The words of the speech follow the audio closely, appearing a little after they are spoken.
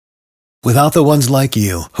Without the ones like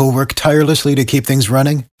you, who work tirelessly to keep things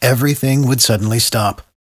running, everything would suddenly stop.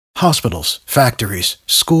 Hospitals, factories,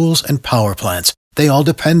 schools, and power plants, they all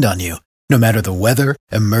depend on you. No matter the weather,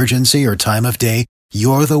 emergency, or time of day,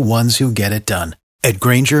 you're the ones who get it done. At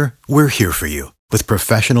Grainger, we're here for you with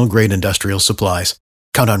professional-grade industrial supplies.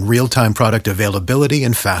 Count on real-time product availability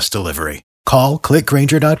and fast delivery. Call,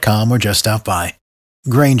 clickgrainger.com, or just stop by.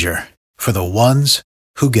 Grainger, for the ones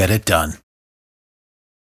who get it done.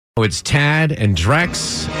 It's Tad and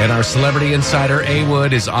Drex, and our celebrity insider A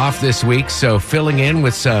Wood is off this week, so filling in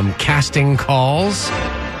with some casting calls.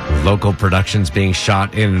 Local productions being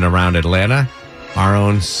shot in and around Atlanta. Our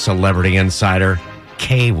own celebrity insider,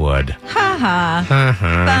 K Wood.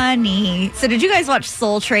 Funny. So did you guys watch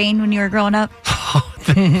Soul Train when you were growing up?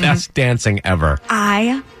 The best dancing ever.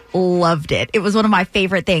 I loved it. It was one of my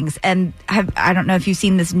favorite things. And I don't know if you've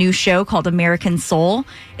seen this new show called American Soul.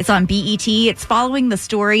 It's on BET. It's following the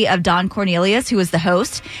story of Don Cornelius, who was the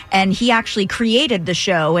host, and he actually created the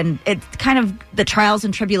show. And it's kind of the trials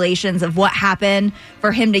and tribulations of what happened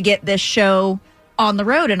for him to get this show on the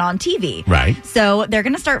road and on TV. Right. So they're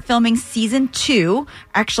going to start filming season 2.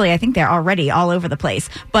 Actually, I think they're already all over the place.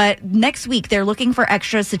 But next week, they're looking for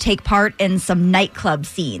extras to take part in some nightclub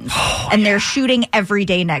scenes. And they're shooting every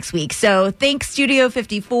day next week. So think Studio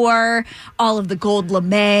 54, all of the gold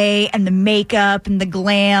lame and the makeup and the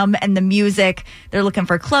glam and the music. They're looking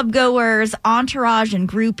for club goers, entourage and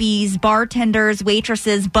groupies, bartenders,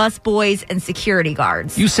 waitresses, busboys, and security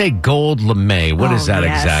guards. You say gold lame. What is that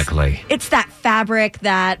exactly? It's that fabric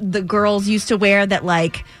that the girls used to wear that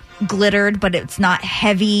like glittered, but it's not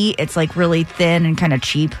heavy. It's like really thin and kind of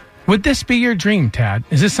cheap. Would this be your dream, Tad?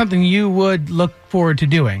 Is this something you would look forward to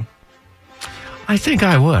doing? I think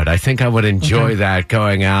I would. I think I would enjoy that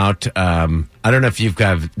going out. I don't know if you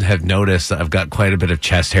have noticed I've got quite a bit of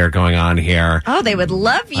chest hair going on here. Oh, they would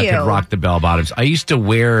love you. I could rock the bell bottoms. I used to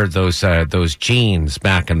wear those jeans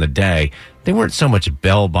back in the day. They weren't so much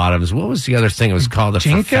bell bottoms. What was the other thing? It was called the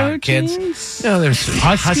Jinko fat kids. Jeans? No, there's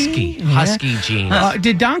husky jeans.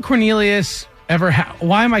 Did Don Cornelius ever can't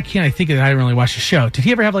I think of it? I didn't really watch the show. Did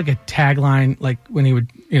he ever have like a tagline, like when he would,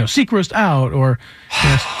 seek roast out or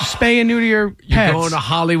spay and neuter your pets? You're going to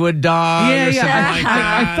Hollywood, dog. Yeah. Or something like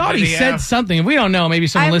that. I thought he said something. If we don't know, maybe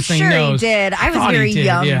someone listening knows. I'm sure he did. I was very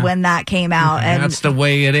young when that came out. And that's the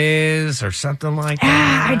way it is, or something like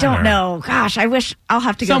that. I don't know. Gosh, I wish I'll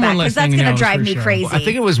have to go back because that's going to drive me crazy. Well, I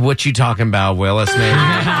think it was What You Talking About, Willis, maybe.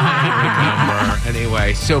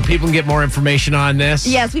 Anyway, so people can get more information on this.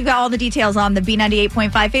 Yes, we've got all the details on the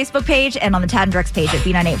B98.5 Facebook page and on the Tad and Drex page at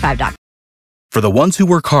B985.com. For the ones who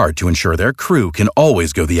work hard to ensure their crew can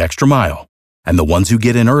always go the extra mile, and the ones who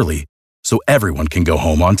get in early so everyone can go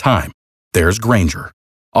home on time, there's Grainger,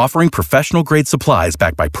 offering professional-grade supplies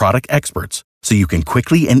backed by product experts so you can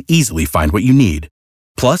quickly and easily find what you need.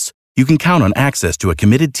 Plus, you can count on access to a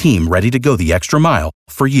committed team ready to go the extra mile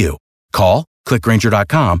for you. Call, click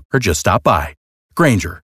Grainger.com, or just stop by.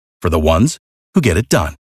 Grainger, for the ones who get it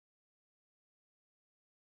done.